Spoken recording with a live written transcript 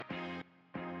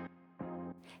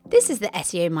This is the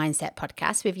SEO Mindset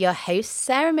Podcast with your hosts,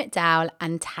 Sarah McDowell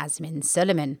and Tasmin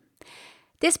Suleiman.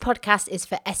 This podcast is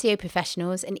for SEO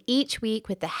professionals, and each week,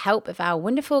 with the help of our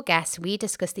wonderful guests, we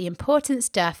discuss the important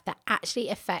stuff that actually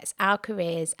affects our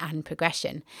careers and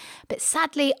progression, but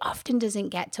sadly often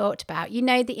doesn't get talked about. You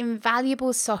know, the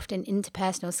invaluable soft and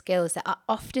interpersonal skills that are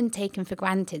often taken for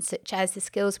granted, such as the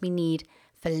skills we need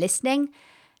for listening,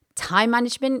 time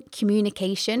management,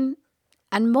 communication,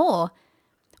 and more.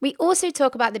 We also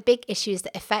talk about the big issues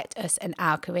that affect us and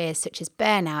our careers, such as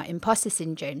burnout, imposter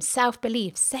syndrome,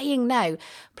 self-belief, saying no,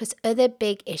 plus other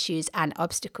big issues and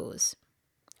obstacles.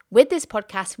 With this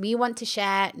podcast, we want to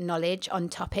share knowledge on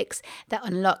topics that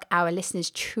unlock our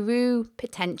listeners' true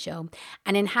potential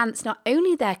and enhance not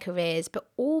only their careers,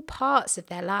 but all parts of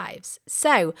their lives.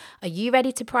 So, are you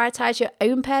ready to prioritize your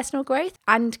own personal growth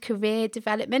and career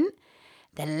development?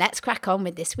 Then let's crack on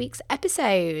with this week's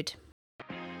episode.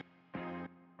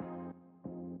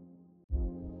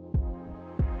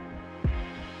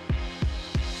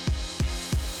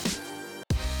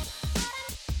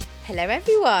 Hello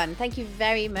everyone, thank you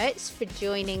very much for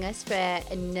joining us for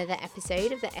another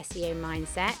episode of the SEO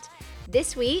Mindset.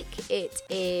 This week it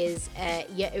is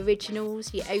your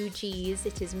originals, your OGs.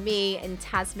 It is me and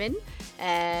Tasmin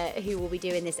who will be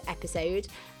doing this episode,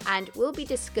 and we'll be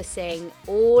discussing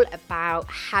all about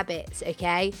habits,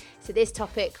 okay? So this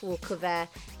topic will cover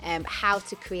how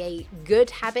to create good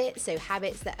habits, so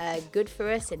habits that are good for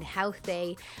us and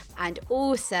healthy, and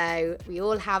also we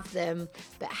all have them,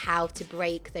 but how to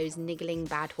break those niggling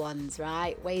bad ones,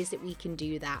 right? Ways that we can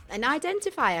do that and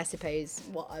identify, I suppose,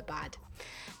 what are bad.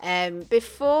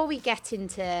 Before we get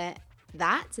into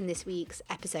that in this week's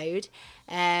episode,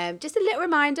 just a little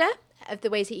reminder of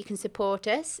the ways that you can support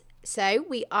us. So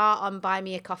we are on Buy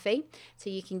Me a Coffee,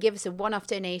 so you can give us a one-off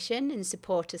donation and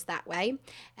support us that way.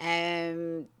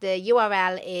 The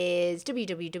URL is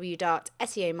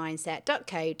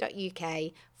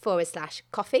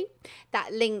www.seomindset.co.uk/coffee.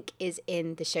 That link is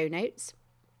in the show notes.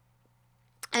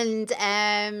 And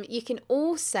you can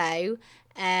also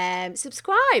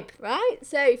subscribe, right?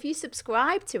 So if you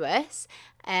subscribe to us,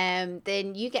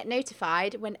 then you get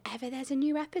notified whenever there's a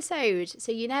new episode.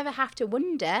 So you never have to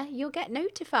wonder, you'll get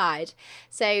notified.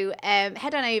 So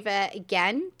head on over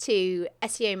again to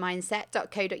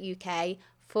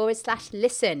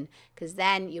seomindset.co.uk/listen, because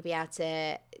then you'll be able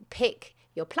to pick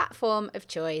your platform of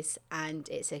choice, and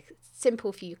it's a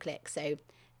simple few clicks. So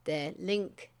the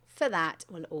link for that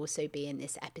will also be in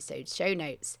this episode's show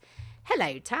notes.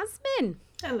 Hello, Tasmin.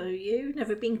 Hello, you.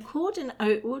 Never been called an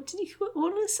what did you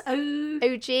call us? OG.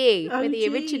 We're the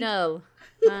original.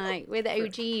 Right, we're the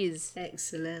OGs.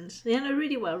 Excellent. Yeah, no,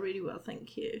 really well,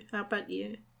 thank you. How about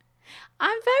you?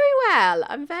 I'm very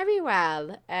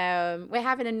well. We're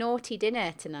having a naughty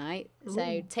dinner tonight,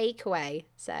 so takeaway.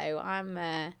 So I'm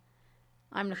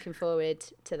looking forward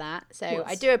to that. So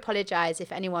I do apologise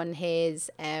if anyone hears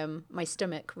my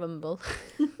stomach rumble.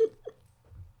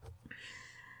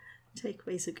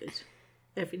 Takeaways are good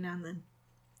every now and then.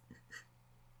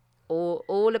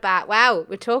 All about, wow,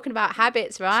 we're talking about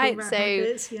habits, right? So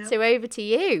over to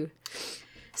you.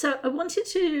 So I wanted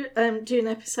to do an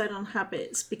episode on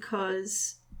habits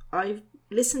because I've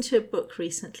listened to a book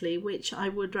recently which I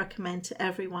would recommend to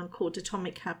everyone, called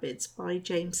Atomic Habits by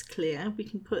James Clear. We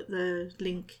can put the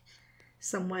link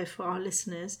somewhere for our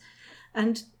listeners.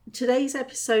 And today's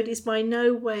episode is by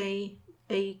no way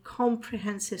a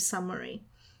comprehensive summary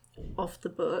of the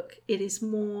book. It is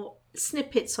more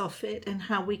snippets of it and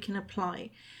how we can apply.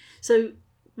 So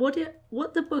what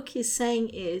the book is saying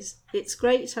is, it's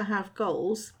great to have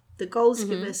goals. The goals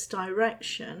give us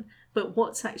direction, but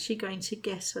what's actually going to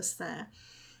get us there?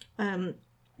 And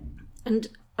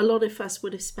a lot of us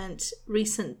would have spent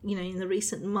in the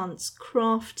recent months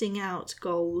crafting out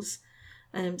goals,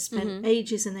 spent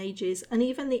ages and ages, and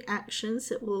even the actions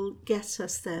that will get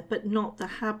us there, but not the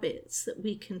habits that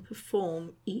we can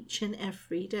perform each and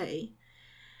every day.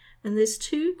 And there's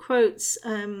two quotes,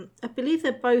 I believe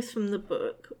they're both from the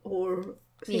book, or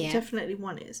I think definitely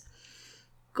one is.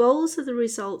 Goals are the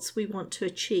results we want to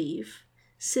achieve.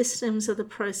 Systems are the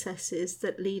processes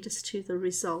that lead us to the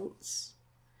results.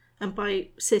 And by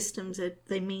systems,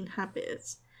 they mean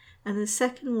habits. And the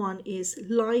second one is,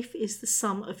 life is the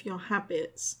sum of your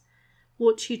habits.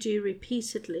 What you do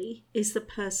repeatedly is the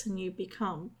person you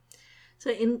become. So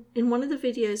in one of the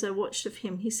videos I watched of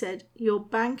him, he said, your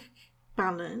bank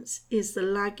balance is the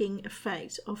lagging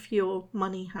effect of your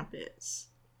money habits.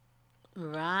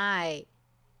 Right.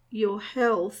 Your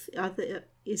health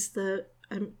is the,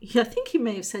 I think he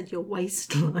may have said your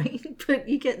waistline, but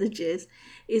you get the gist,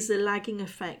 is the lagging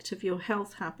effect of your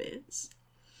health habits.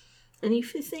 And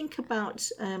if you think about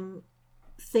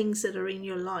things that are in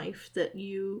your life that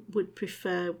you would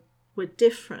prefer were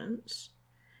different,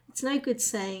 it's no good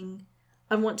saying,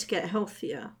 I want to get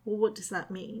healthier. Well, what does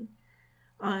that mean?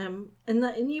 And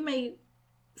you may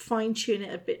fine tune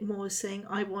it a bit more, saying,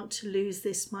 I want to lose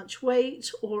this much weight,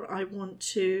 or I want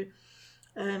to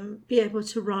be able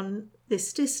to run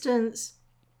this distance.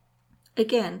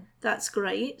 Again, that's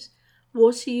great.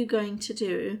 What are you going to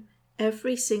do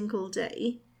every single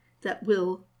day that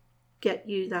will get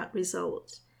you that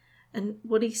result? And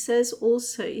what he says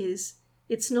also is,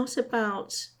 it's not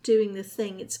about doing the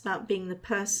thing, it's about being the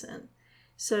person.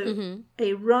 So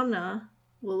a runner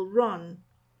will run.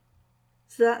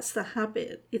 So that's the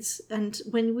habit. And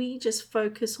when we just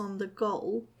focus on the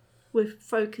goal, we're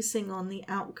focusing on the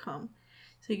outcome.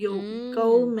 So your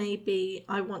goal may be,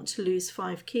 I want to lose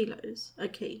 5 kilos.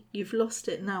 Okay, you've lost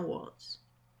it, now what?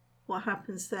 What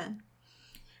happens then?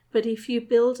 But if you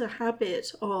build a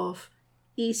habit of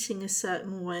eating a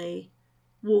certain way,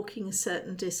 walking a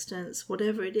certain distance,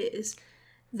 whatever it is,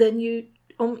 then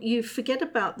you forget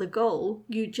about the goal.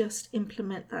 You just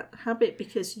implement that habit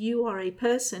because you are a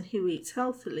person who eats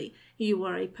healthily. You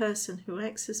are a person who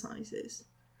exercises.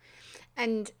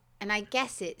 And I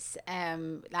guess it's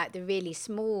like the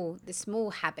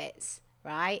small habits,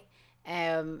 right?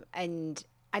 And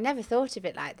I never thought of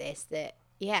it like this, that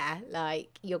yeah,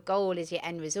 like your goal is your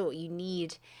end result. You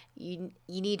need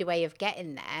a way of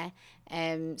getting there.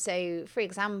 So for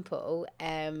example,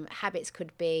 habits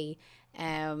could be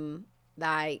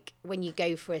like when you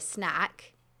go for a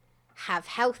snack, have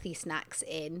healthy snacks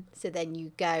in, so then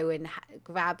you go and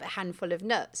grab a handful of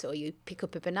nuts, or you pick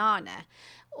up a banana.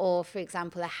 Or for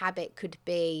example, a habit could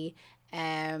be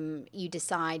you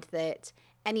decide that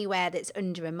anywhere that's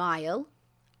under a mile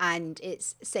and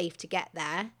it's safe to get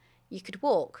there, you could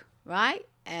walk, right?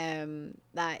 Those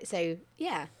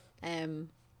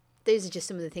are just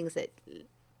some of the things that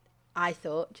I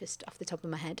thought just off the top of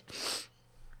my head.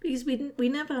 Because we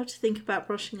never have to think about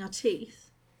brushing our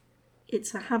teeth.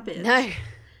 It's a habit. No.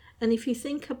 And if you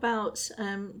think about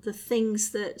the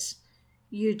things that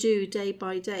you do day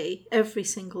by day, every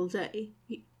single day,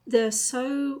 they're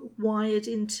so wired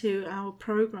into our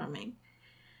programming.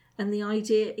 And the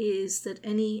idea is that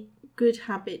any good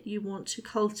habit you want to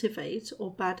cultivate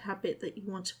or bad habit that you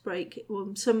want to break,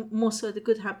 or more so the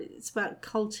good habit, it's about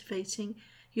cultivating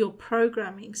your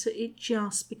programming so it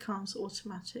just becomes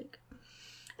automatic.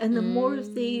 And the more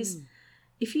of these,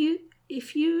 if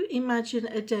you imagine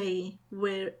a day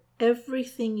where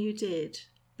everything you did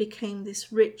became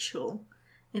this ritual,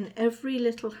 and every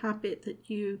little habit that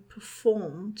you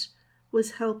performed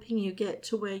was helping you get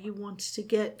to where you wanted to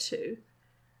get to,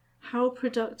 how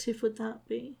productive would that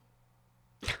be?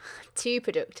 Too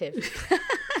productive.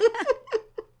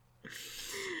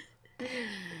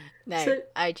 No, so,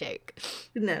 I joke.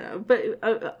 No, but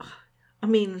I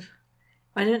mean,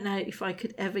 I don't know if I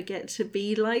could ever get to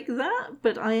be like that,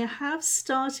 but I have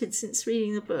started, since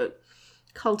reading the book,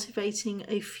 cultivating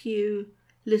a few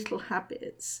little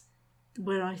habits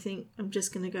where I think I'm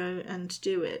just going to go and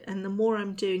do it. And the more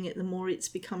I'm doing it, the more it's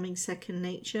becoming second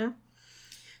nature.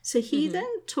 So he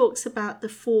then talks about the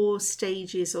 4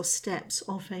 stages or steps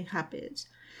of a habit.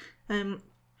 And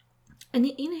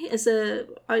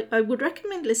I would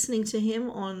recommend listening to him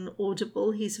on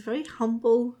Audible. He's a very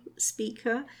humble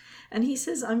speaker. And he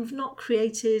says, I've not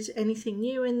created anything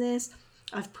new in this.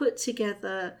 I've put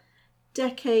together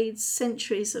decades,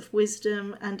 centuries of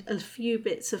wisdom and a few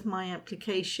bits of my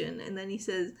application. And then he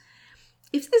says,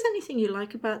 if there's anything you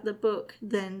like about the book,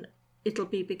 then it'll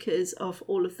be because of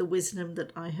all of the wisdom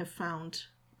that I have found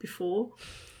before.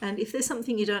 And if there's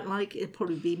something you don't like, it'll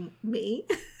probably be me.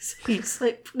 So he's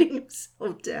like putting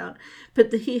himself down.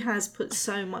 But he has put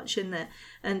so much in there.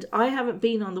 And I haven't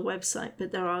been on the website,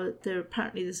 but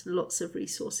there's lots of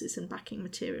resources and backing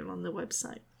material on the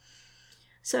website.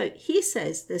 So he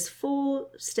says there's 4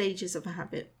 stages of a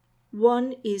habit.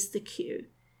 1 is the cue.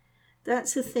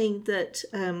 That's a thing that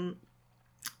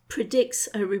predicts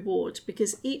a reward,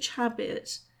 because each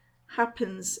habit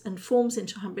happens and forms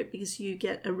into a habit because you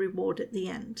get a reward at the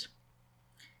end.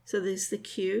 So there's the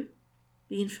cue,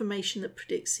 the information that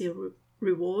predicts your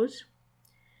reward.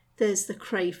 There's the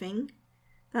craving.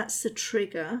 That's the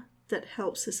trigger that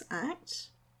helps us act.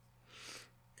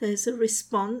 There's a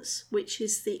response, which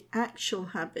is the actual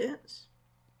habit.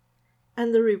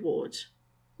 And the reward,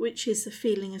 which is the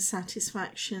feeling of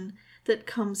satisfaction that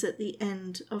comes at the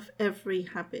end of every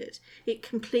habit. It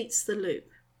completes the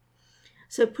loop.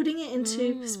 So putting it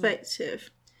into perspective,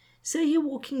 say you're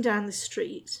walking down the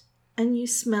street and you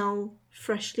smell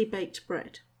freshly baked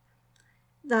bread.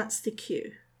 That's the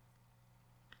cue.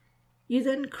 You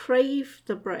then crave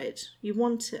the bread. You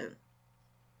want it.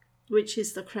 which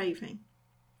is the craving.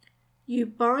 You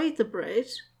buy the bread,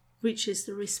 which is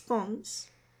the response.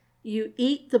 You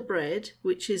eat the bread,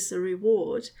 which is the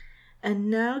reward. And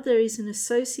now there is an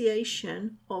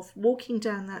association of walking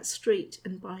down that street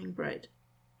and buying bread.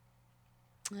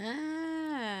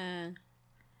 Ah.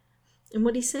 And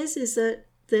what he says is that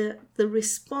the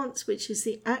response, which is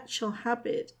the actual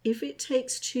habit, if it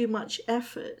takes too much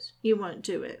effort, you won't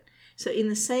do it. So in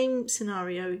the same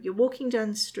scenario, you're walking down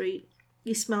the street,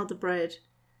 you smell the bread,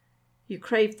 you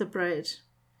crave the bread,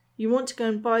 you want to go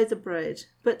and buy the bread,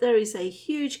 but there is a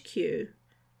huge queue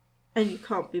and you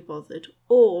can't be bothered.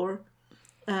 Or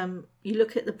you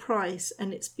look at the price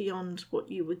and it's beyond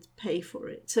what you would pay for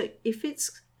it. So if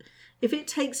it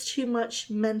takes too much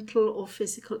mental or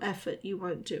physical effort, you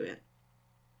won't do it.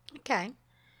 Okay.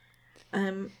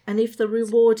 And if the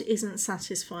reward isn't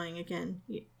satisfying, again,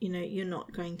 you're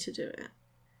not going to do it.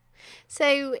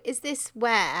 So is this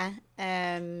where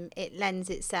it lends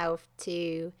itself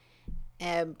to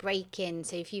breaking?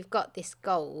 So if you've got this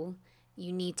goal,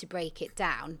 you need to break it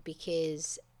down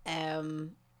because,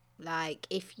 like,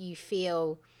 if you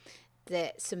feel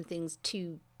that something's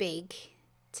too big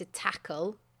to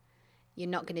tackle, you're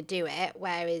not going to do it.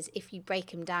 Whereas if you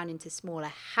break them down into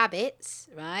smaller habits,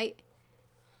 right?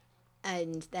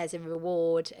 And there's a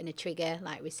reward and a trigger,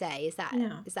 like we say, is that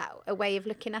a way of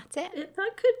looking at it?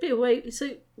 That could be a way.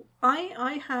 So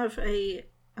I have I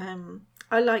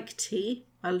like tea.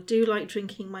 I do like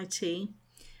drinking my tea,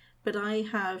 but I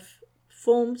have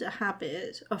formed a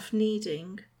habit of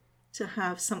needing to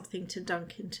have something to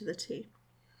dunk into the tea.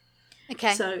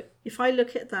 Okay. So if I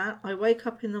look at that, I wake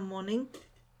up in the morning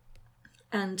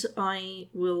and I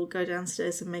will go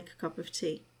downstairs and make a cup of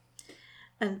tea.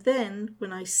 And then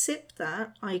when I sip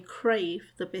that, I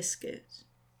crave the biscuit.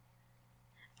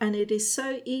 And it is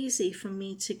so easy for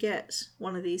me to get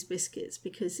one of these biscuits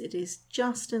because it is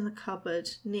just in the cupboard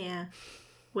near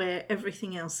where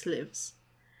everything else lives.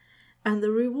 And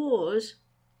the reward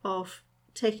of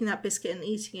taking that biscuit and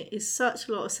eating it is such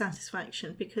a lot of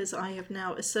satisfaction because I have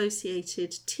now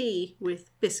associated tea with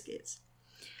biscuits.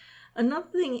 Another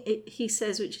thing he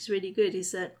says, which is really good,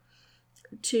 is that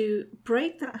to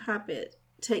break that habit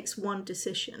takes one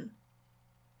decision.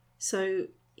 So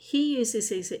he uses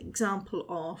his example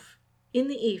of, in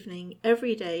the evening,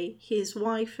 every day, his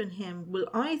wife and him will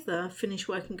either finish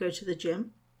work and go to the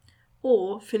gym,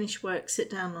 or finish work, sit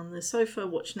down on the sofa,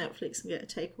 watch Netflix and get a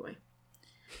takeaway.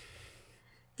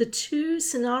 The two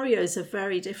scenarios are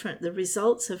very different. The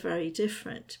results are very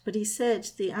different. But he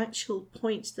said the actual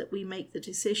point that we make the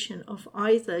decision of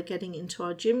either getting into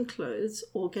our gym clothes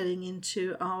or getting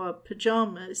into our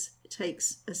pajamas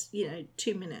takes us,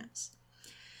 2 minutes.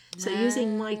 So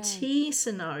using my tea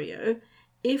scenario,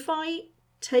 if I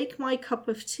take my cup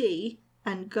of tea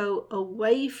and go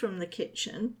away from the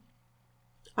kitchen,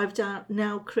 I've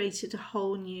now created a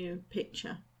whole new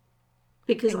picture.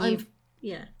 Because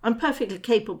I'm perfectly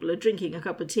capable of drinking a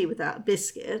cup of tea without a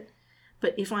biscuit.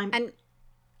 But if I'm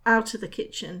out of the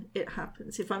kitchen, it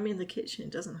happens. If I'm in the kitchen,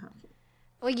 it doesn't happen.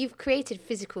 Well, you've created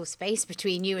physical space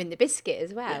between you and the biscuit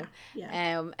as well.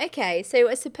 Yeah. Okay, so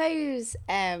I suppose,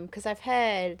 because I've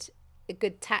heard a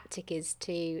good tactic is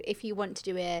to, if you want to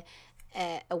do a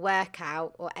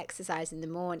workout or exercise in the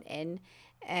morning,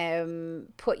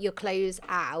 put your clothes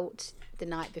out the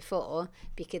night before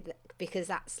because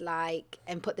that's like,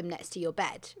 and put them next to your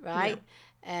bed, right?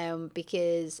 Yeah.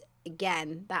 Because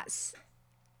again, that's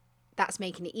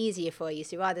making it easier for you.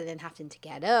 So rather than having to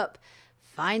get up,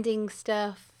 finding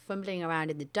stuff, fumbling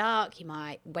around in the dark, you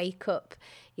might wake up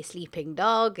your sleeping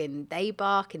dog and they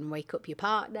bark and wake up your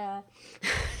partner.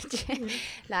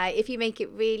 Like, if you make it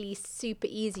really super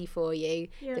easy for you,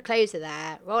 the clothes are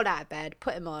there, roll out of bed,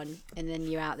 put them on, and then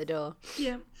you're out the door.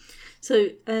 Yeah.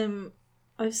 So I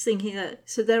was thinking that,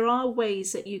 so there are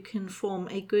ways that you can form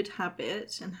a good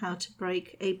habit and how to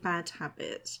break a bad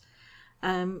habit.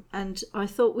 And I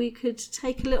thought we could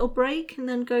take a little break and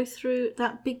then go through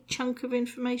that big chunk of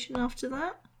information after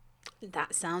that.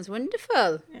 That sounds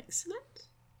wonderful. Excellent.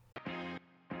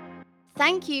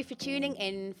 Thank you for tuning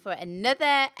in for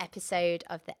another episode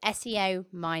of the SEO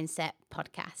Mindset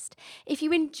Podcast. If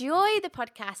you enjoy the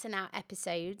podcast and our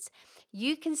episodes,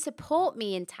 you can support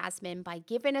me and Tasmin by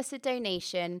giving us a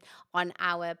donation on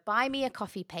our Buy Me a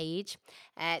Coffee page.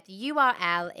 The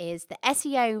URL is the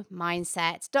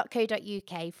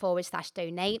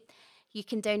seomindset.co.uk/donate. You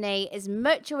can donate as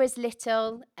much or as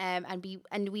little,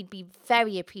 and we'd be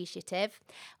very appreciative.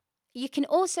 You can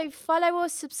also follow or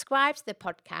subscribe to the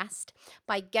podcast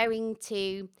by going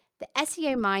to the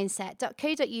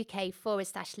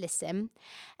seomindset.co.uk/listen.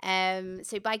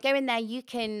 So by going there, you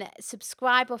can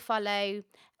subscribe or follow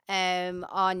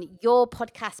on your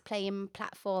podcast playing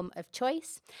platform of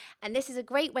choice. And this is a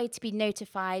great way to be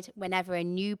notified whenever a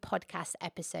new podcast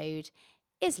episode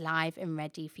is live and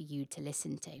ready for you to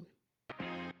listen to.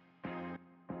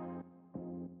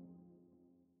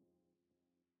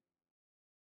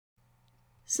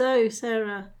 So,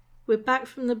 Sarah, we're back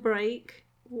from the break.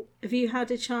 Have you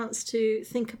had a chance to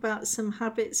think about some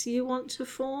habits you want to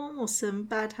form or some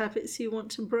bad habits you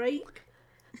want to break?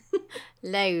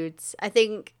 Loads. I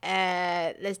think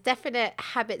there's definite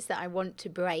habits that I want to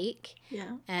break.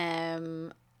 Yeah.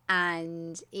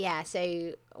 And yeah,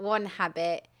 so one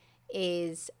habit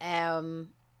is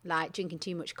like drinking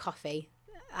too much coffee.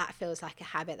 That feels like a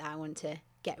habit that I want to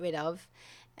get rid of.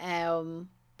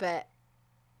 But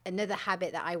another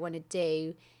habit that I want to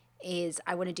do is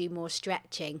I want to do more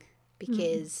stretching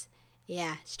because,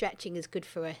 stretching is good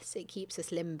for us. It keeps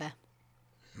us limber.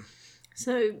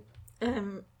 So,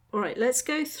 all right, let's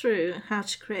go through how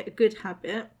to create a good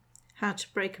habit, how to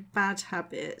break a bad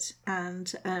habit,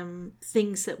 and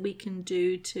things that we can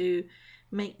do to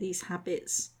make these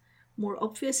habits more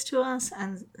obvious to us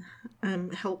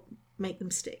and help make them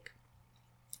stick.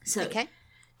 So,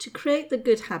 to create the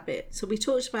good habit, so we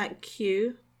talked about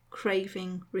cue,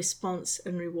 craving, response,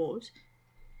 and reward.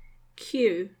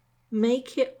 Cue,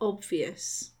 make it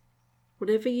obvious.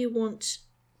 Whatever you want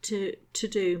to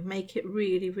do, make it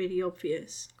really, really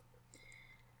obvious.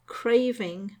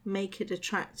 Craving, make it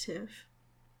attractive.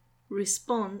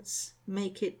 Response,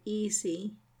 make it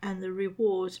easy. And the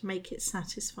reward, make it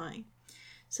satisfying.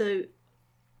 So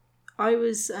I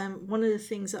was, one of the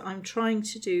things that I'm trying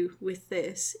to do with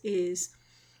this is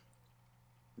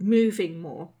moving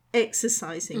more,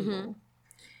 exercising more.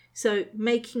 So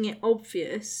making it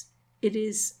obvious, it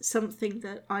is something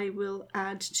that I will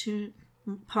add to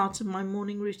part of my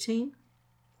morning routine.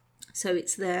 So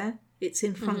it's there, it's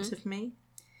in front of me.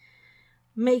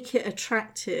 Make it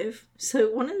attractive.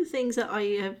 So one of the things that I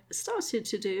have started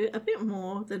to do a bit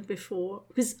more than before,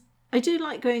 because I do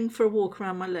like going for a walk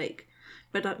around my lake,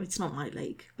 but it's not my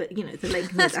lake, but you know, the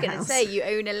lake near the house. I was going to say, you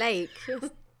own a lake.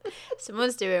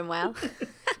 Someone's doing well.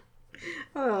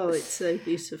 Oh, it's so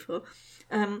beautiful.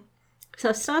 So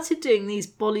I've started doing these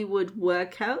Bollywood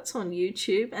workouts on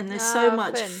YouTube, and they're so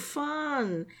much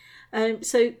fun.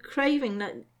 So craving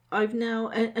that I've now,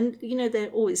 and you know, they're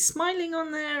always smiling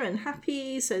on there and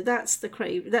happy. So that's the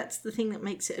crave. That's the thing that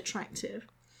makes it attractive.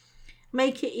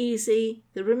 Make it easy.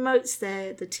 The remote's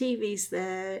there. The TV's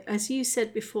there. As you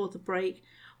said before the break,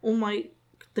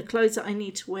 the clothes that I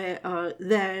need to wear are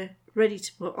there, ready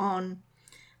to put on.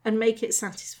 And make it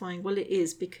satisfying. Well, it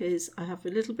is, because I have a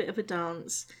little bit of a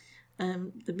dance.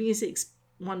 The music's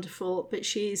wonderful, but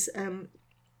she's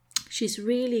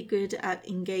really good at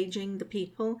engaging the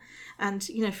people. And,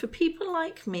 you know, for people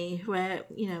like me, where,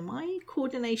 you know, my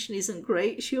coordination isn't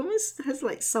great, she almost has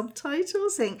like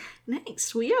subtitles saying,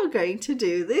 next we are going to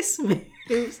do this move.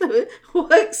 So it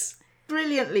works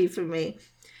brilliantly for me.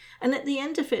 And at the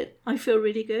end of it, I feel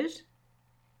really good.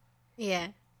 Yeah.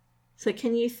 So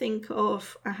can you think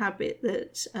of a habit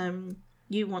that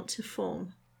you want to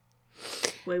form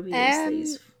where we use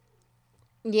these?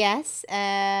 Yes.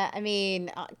 I mean,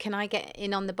 can I get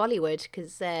in on the Bollywood?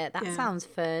 Because that sounds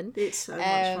fun. It's so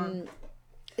much fun.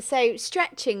 So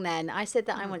stretching then. I said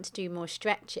that I want to do more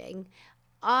stretching.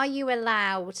 Are you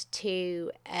allowed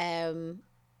to,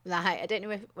 I don't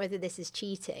know whether this is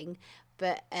cheating,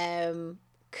 but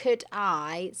could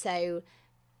I, so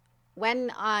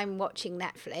when I'm watching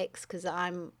Netflix, because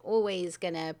I'm always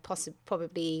going to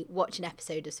probably watch an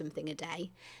episode of something a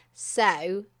day.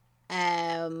 So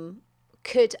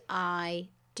could I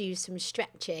do some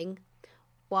stretching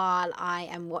while I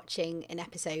am watching an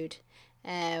episode?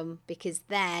 Because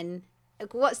then,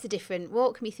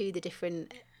 walk me through the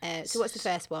different, so what's the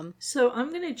first one? So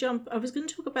I'm going to jump, I was going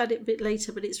to talk about it a bit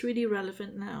later, but it's really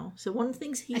relevant now. So one of the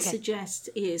things he suggests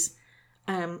is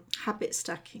habit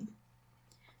stacking.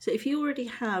 So if you already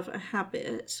have a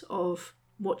habit of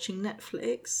watching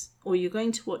Netflix, or you're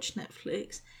going to watch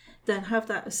Netflix, then have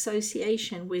that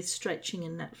association with stretching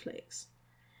and Netflix.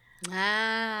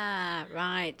 Ah,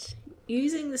 right.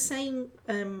 Using the same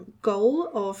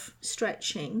goal of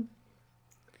stretching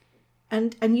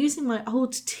and using my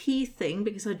old tea thing,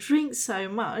 because I drink so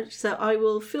much, so I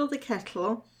will fill the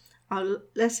kettle, I'll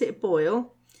let it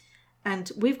boil,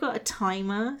 and we've got a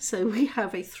timer, so we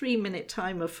have a 3-minute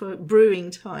timer for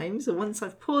brewing time. So once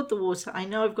I've poured the water, I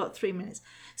know I've got 3 minutes.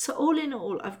 So all in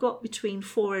all, I've got between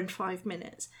 4 and 5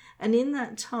 minutes. And in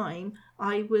that time,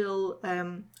 I will,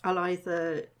 I'll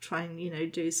either try and, you know,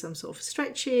 do some sort of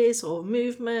stretches or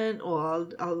movement, or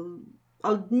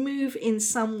I'll move in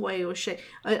some way or shape.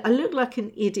 I look like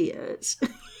an idiot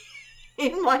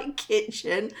in my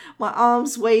kitchen, my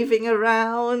arms waving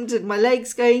around and my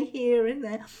legs going here and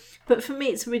there. But for me,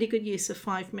 it's a really good use of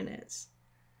 5 minutes.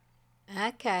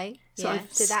 Okay. So yeah.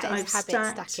 So that is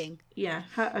habit stacking. Yeah,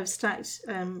 I've stacked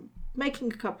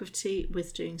making a cup of tea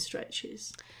with doing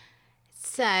stretches.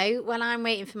 So when I'm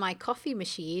waiting for my coffee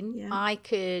machine, Yeah. I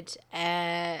could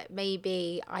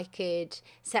maybe I could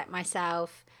set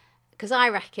myself, because I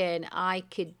reckon I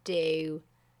could do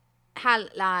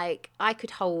I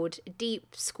could hold a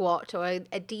deep squat or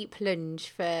a deep lunge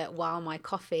for while my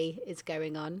coffee is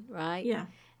going on, right? Yeah.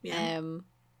 Yeah.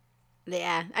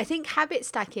 Yeah, I think habit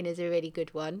stacking is a really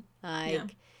good one. Yeah.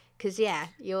 Because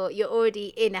you're already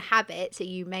in a habit, so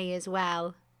you may as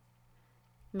well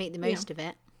make the most of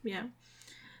it. Yeah.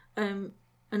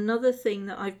 Another thing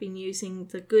that I've been using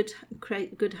the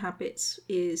create good habits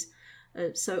is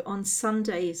so on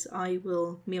Sundays I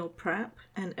will meal prep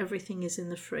and everything is in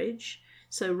the fridge.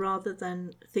 So rather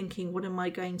than thinking, what am I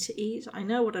going to eat? I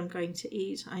know what I'm going to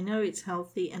eat. I know it's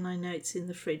healthy and I know it's in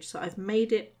the fridge. So I've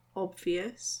made it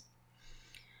obvious.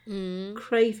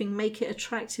 Craving, make it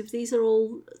attractive. These are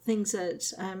all things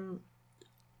that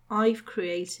I've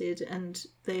created and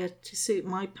they are to suit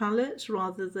my palate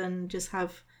rather than just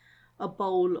have a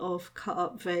bowl of cut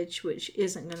up veg, which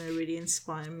isn't going to really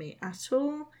inspire me at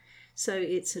all. So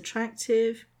it's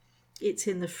attractive, it's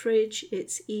in the fridge,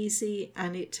 it's easy,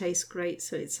 and it tastes great,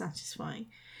 so it's satisfying.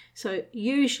 So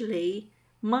usually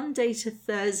Monday to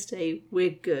Thursday we're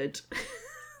good.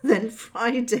 Then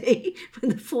Friday, when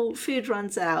the food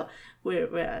runs out,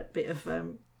 we're at a bit of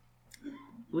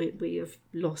we have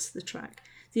lost the track.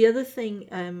 The other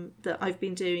thing that I've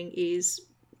been doing is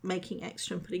making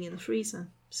extra and putting in the freezer.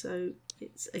 So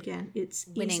it's Winning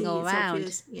easy, all it's round.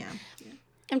 obvious. Yeah.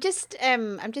 I'm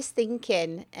just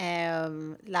thinking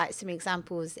like some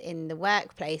examples in the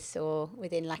workplace or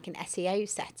within like an SEO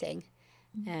setting.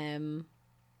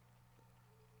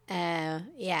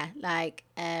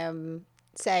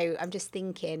 So I'm just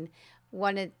thinking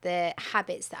one of the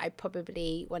habits that I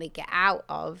probably want to get out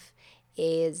of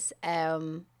is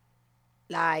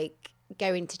like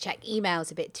going to check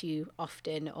emails a bit too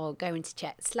often or going to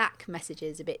check Slack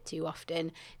messages a bit too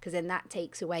often, because then that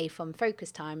takes away from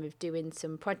focus time of doing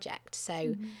some project.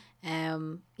 So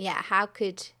how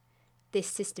could this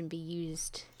system be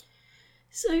used?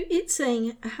 So it's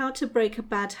saying how to break a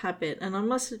bad habit, and I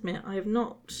must admit I have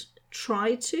not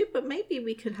tried to, but maybe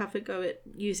we could have a go at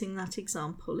using that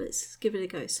example. Let's give it a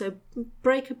go. So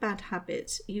break a bad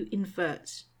habit, you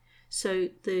invert. So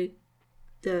the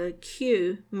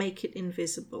cue, make it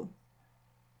invisible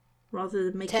rather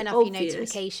than make it obvious. Turn off your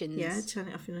notifications. Yeah, turn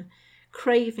it off.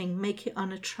 Craving, make it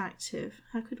unattractive.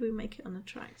 How could we make it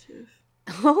unattractive?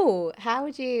 Oh, how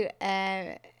would you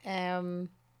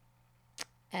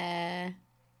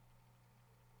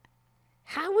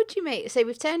how would you make, so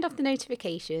we've turned off the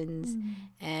notifications,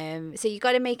 so you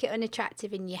got to make it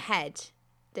unattractive in your head,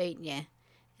 don't you?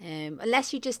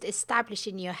 Unless you just establish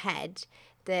in your head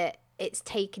that it's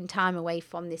taken time away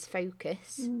from this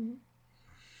focus.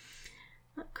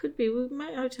 That could be. We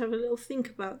might have to have a little think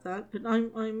about that, but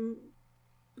I'm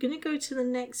going to go to the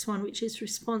next one, which is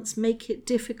response, make it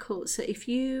difficult. So if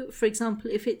you, for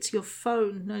example, if it's your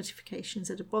phone notifications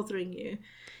that are bothering you,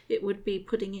 it would be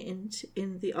putting it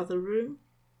in the other room.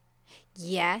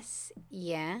 Yes,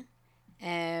 yeah.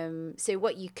 So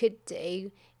what you could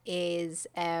do is,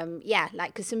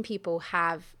 because some people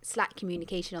have Slack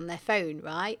communication on their phone,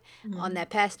 right? On their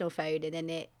personal phone, and then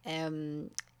it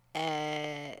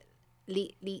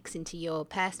leaks into your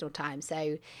personal time.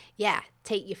 So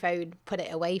take your phone, put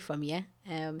it away from you.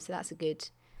 So that's a good,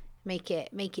 make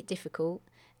it difficult.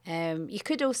 You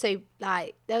could also,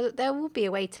 like, there will be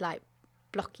a way to like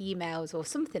block emails or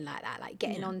something like that, like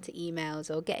getting onto emails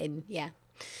or getting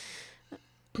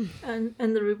and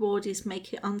the reward is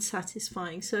make it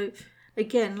unsatisfying. So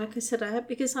again, like I said,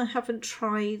 because I haven't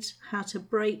tried how to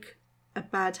break a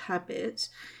bad habit,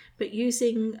 but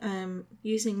using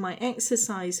my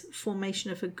exercise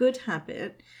formation of a good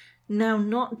habit, now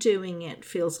not doing it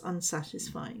feels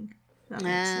unsatisfying. That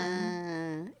makes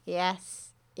sense.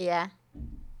 Yes. Yeah.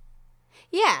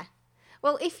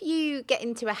 Well, if you get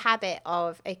into a habit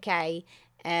of, okay,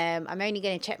 I'm only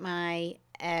going to check my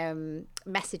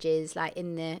messages like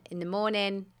in the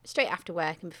morning, straight after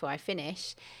work and before I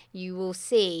finish, you will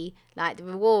see like the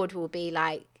reward will be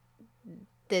like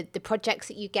the projects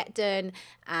that you get done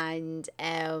and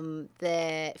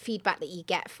the feedback that you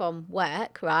get from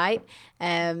work, right?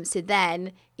 So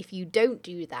then if you don't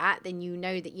do that, then you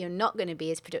know that you're not going to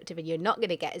be as productive and you're not going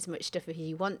to get as much stuff as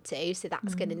you want to. So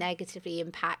that's going to negatively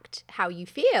impact how you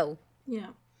feel. Yeah.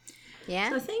 Yeah.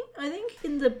 So I think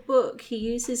in the book he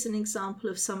uses an example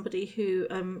of somebody who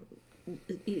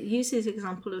uses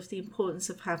example of the importance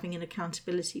of having an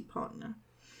accountability partner.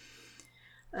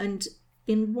 And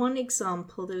in one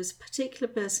example, there was a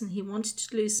particular person, he wanted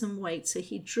to lose some weight, so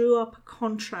he drew up a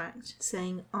contract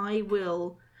saying, I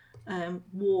will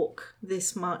walk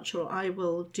this much, or I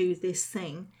will do this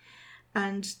thing.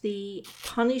 And the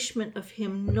punishment of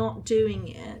him not doing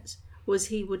it was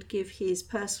he would give his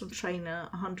personal trainer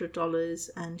 $100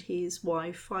 and his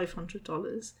wife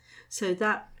 $500. So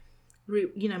that,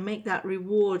 make that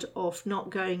reward of not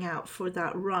going out for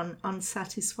that run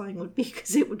unsatisfying would be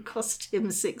because it would cost him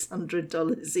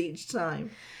 $600 each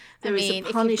time. There is a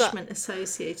punishment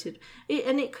associated.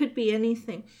 And it could be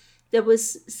anything. There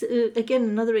was, again,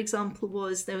 another example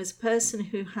was there was a person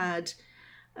who had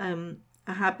a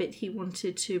habit he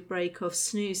wanted to break of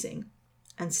snoozing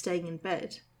and staying in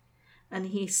bed. And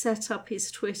he set up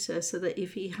his Twitter so that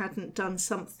if he hadn't done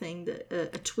something, that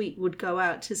a tweet would go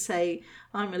out to say,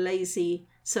 I'm a lazy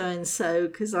so-and-so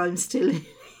because I'm still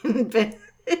in bed.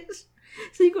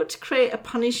 So you've got to create a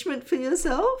punishment for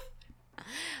yourself.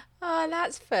 Oh,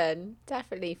 that's fun.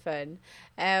 Definitely fun.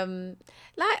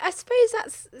 I suppose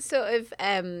that's sort of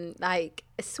like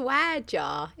a swear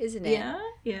jar, isn't it?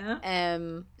 Yeah.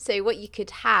 So what you could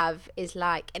have is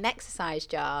like an exercise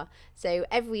jar. So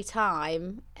every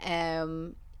time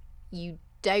you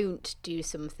don't do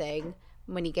something,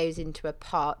 money goes into a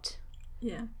pot.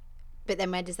 Yeah. But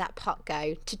then where does that pot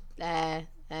go?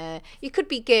 You could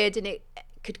be good and it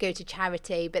could go to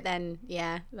charity, but then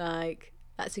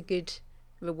that's a good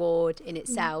reward in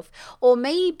itself. Or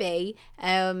maybe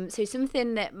so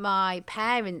something that my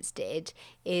parents did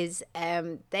is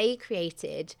they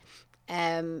created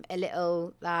a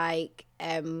little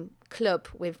club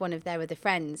with one of their other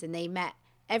friends, and they met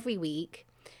every week,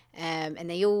 and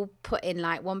they all put in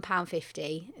like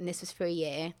 £1.50, and this was for a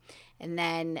year. And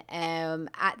then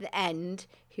at the end,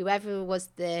 whoever was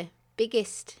the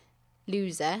biggest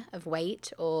loser of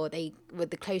weight, or they were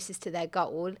the closest to their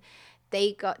goal,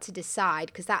 they got to decide,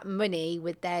 because that money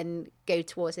would then go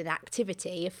towards an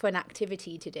activity, a fun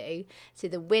activity to do. So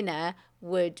the winner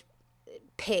would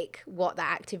pick what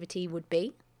that activity would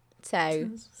be. So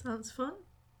sounds fun.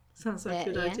 Sounds like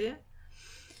a good idea.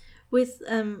 With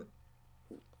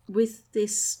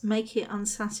this, make it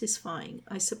unsatisfying.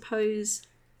 I suppose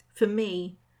for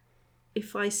me,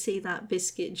 if I see that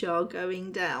biscuit jar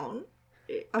going down,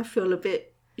 I feel a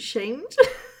bit ashamed.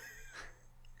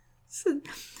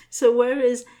 So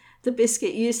whereas the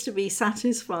biscuit used to be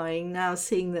satisfying, now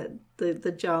seeing that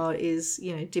the jar is,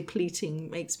 depleting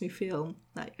makes me feel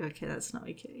like, okay, that's not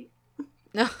okay.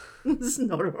 No. It's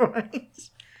not all right.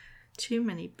 Too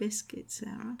many biscuits,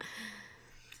 Sarah.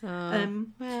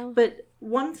 Well. But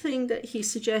one thing that he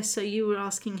suggests, so you were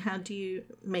asking how do you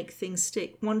make things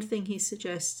stick? One thing he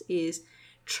suggests is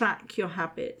track your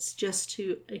habits, just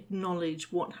to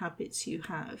acknowledge what habits you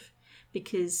have.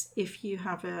 Because if you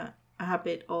have a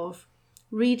habit of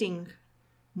reading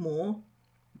more,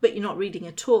 but you're not reading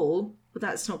at all, well,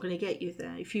 that's not going to get you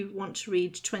there. If you want to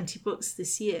read 20 books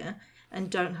this year and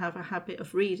don't have a habit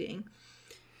of reading,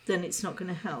 then it's not going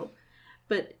to help.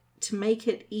 But to make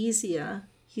it easier,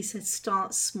 he said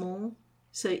start small.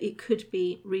 So it could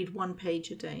be read 1 page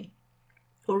a day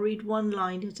or read 1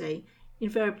 line a day.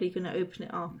 Invariably going to open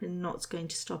it up and not going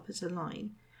to stop at a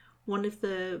line. One of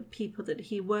the people that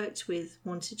he worked with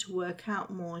wanted to work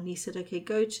out more, and he said, okay,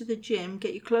 go to the gym,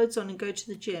 get your clothes on and go to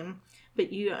the gym,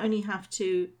 but you only have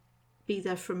to be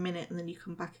there for a minute and then you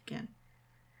come back again.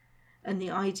 And the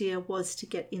idea was to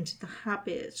get into the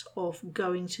habit of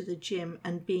going to the gym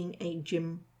and being a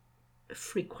gym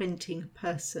frequenting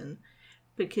person,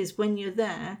 because when you're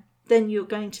there, then you're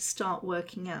going to start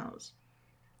working out.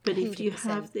 But if 100%. You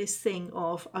have this thing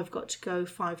of, I've got to go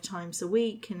 5 times a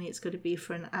week and it's got to be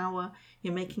for an hour,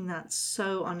 you're making that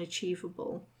so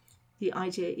unachievable. The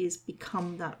idea is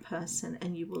become that person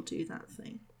and you will do that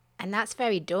thing. And that's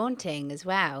very daunting as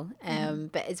well.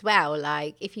 But as well,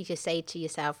 like if you just say to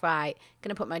yourself, right, I'm going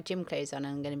to put my gym clothes on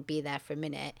and I'm going to be there for a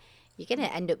minute, you're going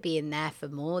to end up being there for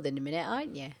more than a minute,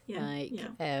 aren't you?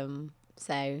 Yeah.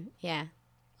 So, yeah.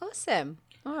 Awesome.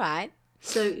 All right.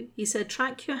 So he said,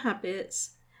 track your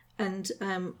habits. And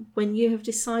when you have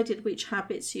decided which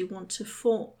habits you want to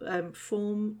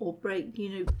form or break,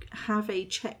 have a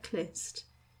checklist.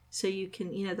 So you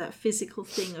can, that physical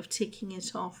thing of ticking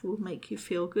it off will make you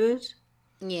feel good.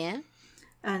 Yeah.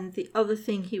 And the other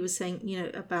thing he was saying,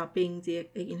 about being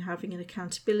having an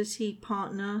accountability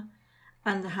partner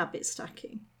and the habit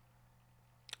stacking.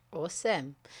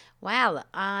 Awesome. Well,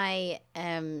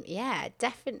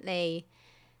 definitely.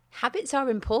 Habits are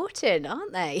important,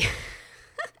 aren't they?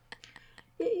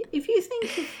 if you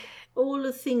think of all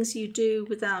the things you do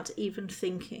without even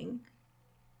thinking,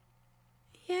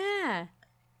 Yeah.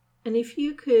 and if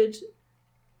you could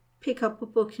pick up a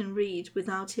book and read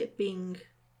without it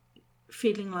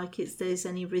feeling like there's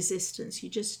any resistance, you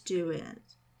just do it,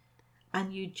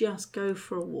 and you just go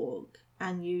for a walk,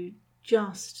 and you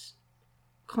just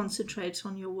concentrate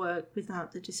on your work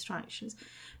without the distractions,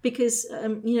 because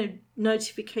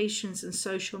notifications and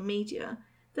social media,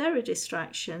 they're a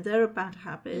distraction, they're a bad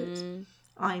habit.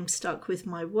 I'm stuck with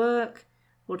my work.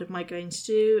 What am I going to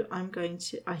do?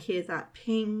 I hear that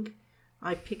ping,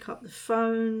 I pick up the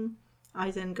phone,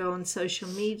 I then go on social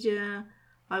media,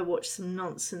 I watch some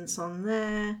nonsense on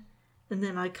there, and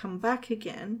then I come back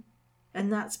again,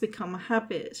 and that's become a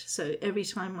habit. So every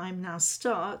time I'm now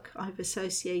stuck, I've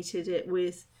associated it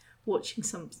with watching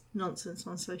some nonsense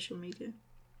on social media.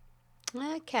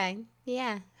 Okay.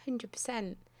 Yeah,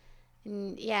 100%.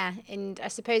 And yeah, and I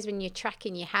suppose when you're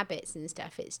tracking your habits and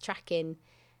stuff, it's tracking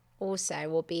also,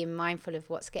 or being mindful of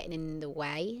what's getting in the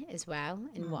way as well,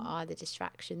 and what are the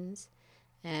distractions.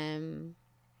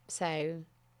 So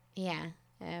yeah,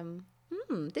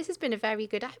 this has been a very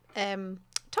good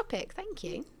topic. Thank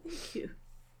you. Thank you.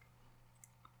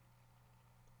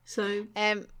 So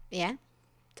yeah,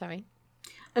 sorry.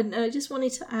 And I just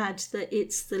wanted to add that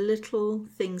it's the little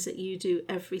things that you do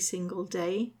every single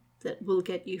day that will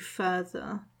get you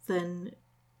further than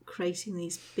creating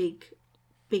these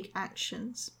big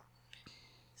actions.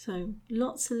 So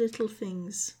lots of little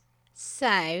things.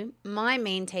 So my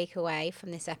main takeaway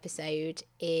from this episode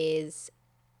is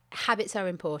habits are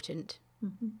important,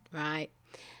 right?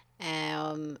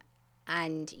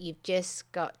 And you've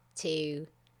just got to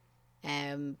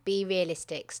be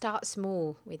realistic. Start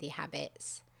small with your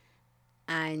habits,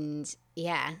 and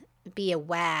be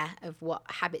aware of what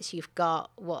habits you've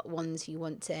got, what ones you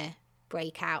want to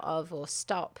break out of or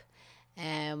stop.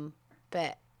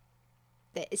 But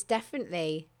it's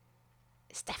definitely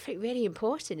really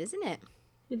important, isn't it?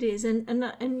 It is,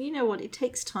 and you know what? It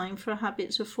takes time for a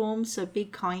habit to form. So be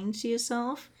kind to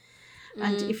yourself.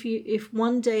 And if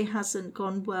one day hasn't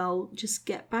gone well, just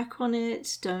get back on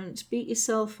it. Don't beat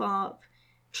yourself up.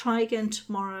 Try again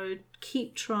tomorrow.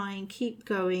 Keep trying. Keep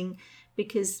going,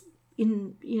 because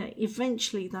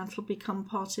eventually that'll become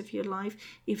part of your life.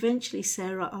 Eventually,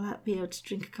 Sarah, I'll be able to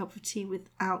drink a cup of tea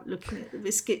without looking at the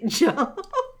biscuit jar.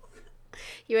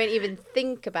 You won't even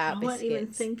think about biscuits. I won't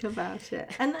even think about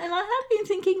it. And I have been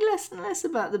thinking less and less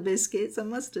about the biscuits, I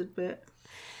must admit.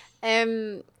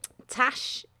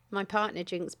 Tash, my partner,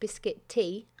 drinks biscuit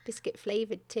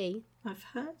flavoured tea. I've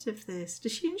heard of this.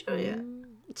 Does she enjoy it?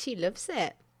 She loves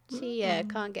it. She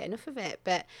can't get enough of it.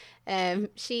 But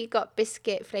she got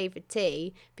biscuit flavoured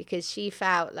tea because she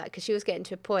felt like, because she was getting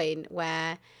to a point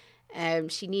where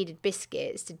she needed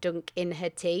biscuits to dunk in her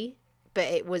tea. But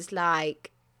it was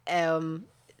like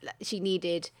she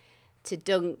needed to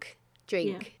dunk.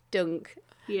 Yeah.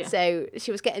 So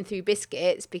she was getting through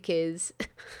biscuits because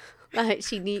like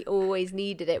she always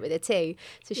needed it with her tea.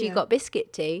 So she got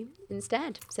biscuit tea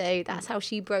instead. So that's how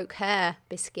she broke her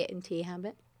biscuit and tea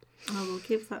habit. I will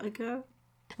give that a go.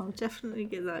 I'll definitely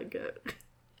give that a go.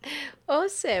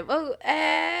 Awesome. Well,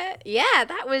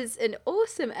 that was an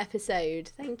awesome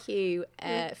episode. Thank you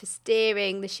for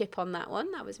steering the ship on that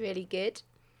one. That was really good.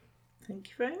 Thank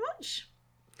you very much.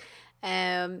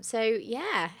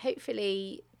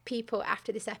 Hopefully people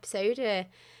after this episode are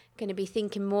going to be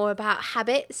thinking more about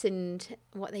habits and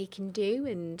what they can do,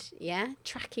 and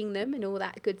tracking them and all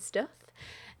that good stuff.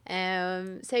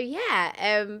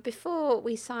 Before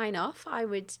we sign off, I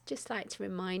would just like to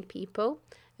remind people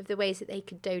of the ways that they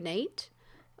could donate.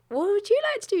 What would you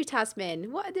like to do, Tasmin?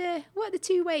 What are the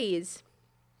 2 ways?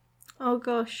 Oh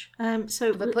gosh. So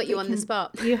I've put you on the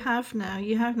spot. You have now,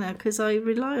 because I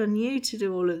rely on you to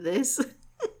do all of this.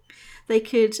 They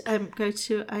could go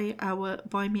to our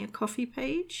Buy Me a Coffee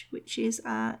page, which is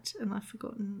at, and I've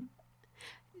forgotten.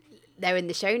 They're in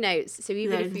the show notes. So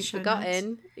even if you've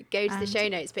forgotten, go to the show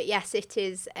notes. But yes, it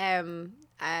is, I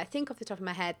think off the top of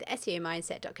my head, the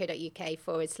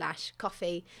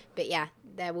SEOmindset.co.uk/coffee. But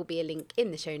there will be a link in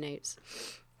the show notes.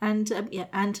 And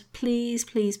and please,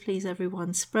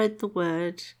 everyone, spread the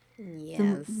word. Yes.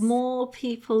 The more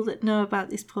people that know about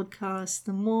this podcast,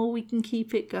 the more we can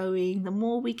keep it going, the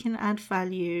more we can add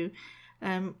value.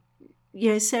 Sarah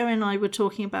and I were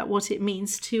talking about what it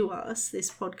means to us,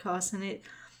 this podcast, and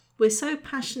we're so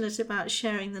passionate about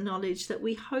sharing the knowledge that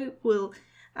we hope will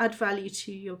add value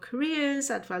to your careers,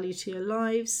 add value to your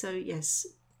lives. So yes,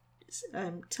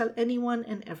 tell anyone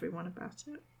and everyone about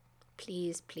it.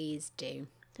 Please do.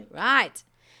 Right.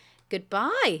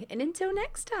 Goodbye, and until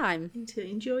next time.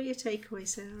 Enjoy your takeaway,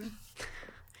 Sarah.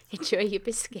 Enjoy your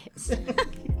biscuits.